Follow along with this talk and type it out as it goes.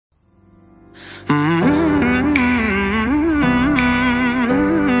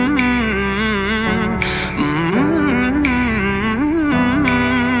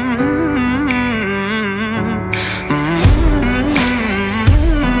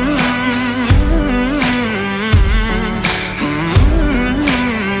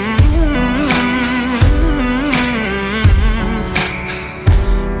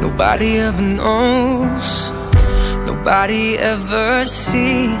Nobody ever knows, nobody ever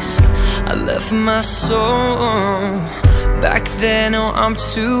sees. I left my soul back then, oh I'm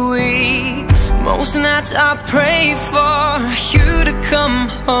too weak. Most nights I pray for you to come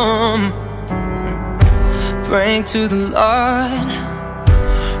home, praying to the Lord,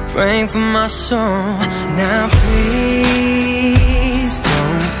 praying for my soul. Now please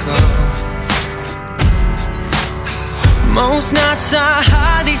don't go. Most nights I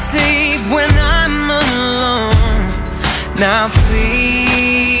hardly sleep when I'm alone. Now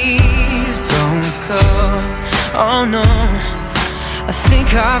please don't go. Oh no, I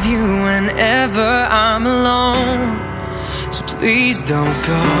think of you whenever I'm alone. So please don't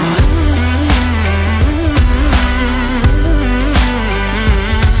go.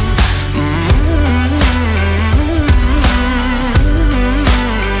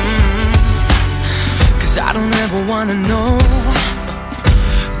 'Cause I don't ever wanna know,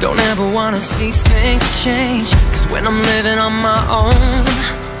 don't ever wanna see things change. 'Cause when I'm living on my own,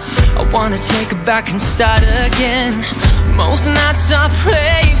 I wanna take it back and start again. Most nights I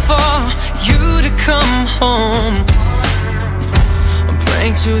pray for you to come home. I'm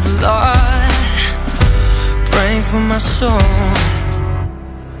praying to the Lord, praying for my soul.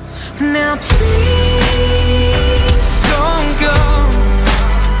 Now please don't go.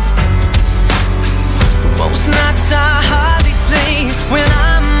 Most nights I hardly sleep when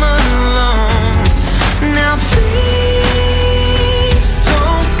I'm alone. Now please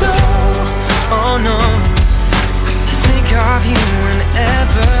don't go. Oh no, I think of you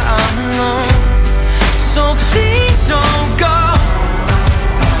whenever I'm alone. So please don't go.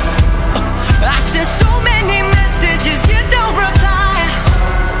 I sent so many messages, you don't reply.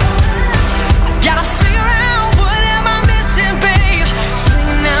 I gotta figure out what am I missing, babe. Sing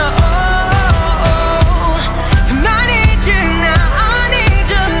now, oh, oh. And I need you now, I need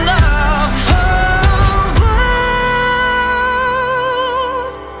your love. Oh, oh.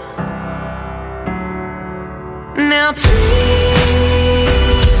 Now please